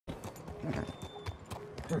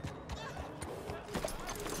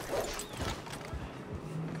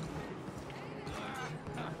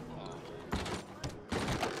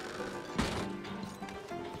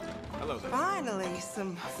Hello there. Finally,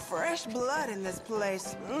 some fresh blood in this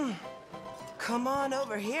place. Come on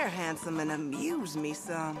over here, handsome, and amuse me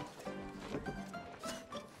some.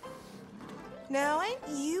 Now, ain't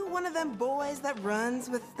you one of them boys that runs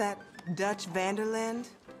with that Dutch Vanderland?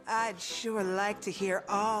 I'd sure like to hear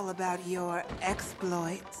all about your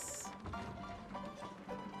exploits.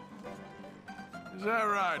 Is that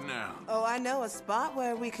right now? Oh, I know a spot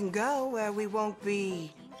where we can go where we won't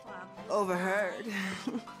be overheard.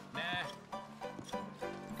 Nah.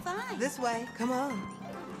 Fine. This way, come on.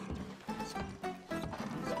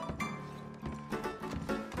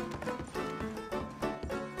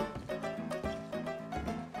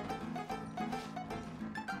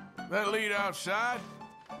 That lead outside?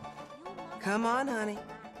 Come on, honey.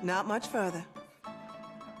 Not much further.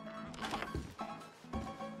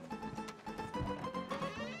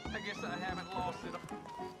 I guess I haven't lost it.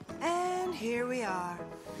 And here we are.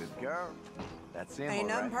 Good girl. That's him, Ain't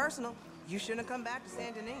nothing right? personal. You shouldn't have come back to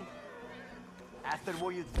Saint Denis. After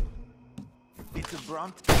what you did to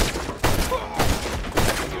Brunt?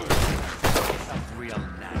 Sounds real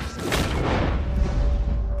now.